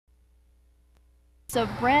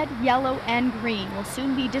Of red, yellow, and green will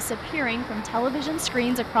soon be disappearing from television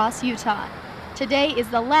screens across Utah. Today is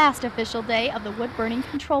the last official day of the wood burning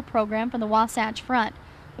control program from the Wasatch Front.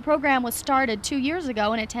 The program was started 2 years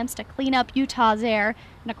ago in attempts to clean up Utah's air,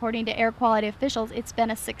 and according to air quality officials, it's been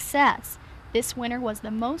a success. This winter was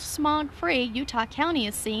the most smog-free Utah County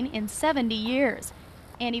has seen in 70 years.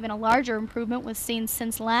 And even a larger improvement was seen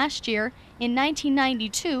since last year. In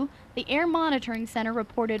 1992, the Air Monitoring Center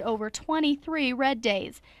reported over 23 red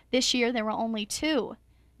days. This year, there were only 2.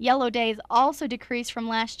 Yellow days also decreased from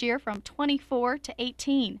last year from 24 to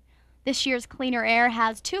 18. This year's cleaner air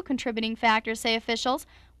has 2 contributing factors, say officials.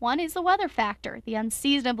 One is the weather factor. The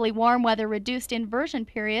unseasonably warm weather reduced inversion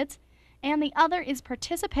periods. And the other is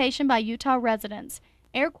participation by Utah residents.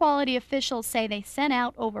 Air quality officials say they sent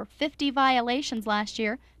out over 50 violations last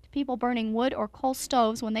year to people burning wood or coal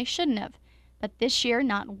stoves when they shouldn't have. But this year,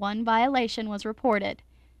 not one violation was reported.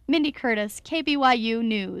 Mindy Curtis, KBYU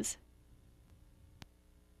News.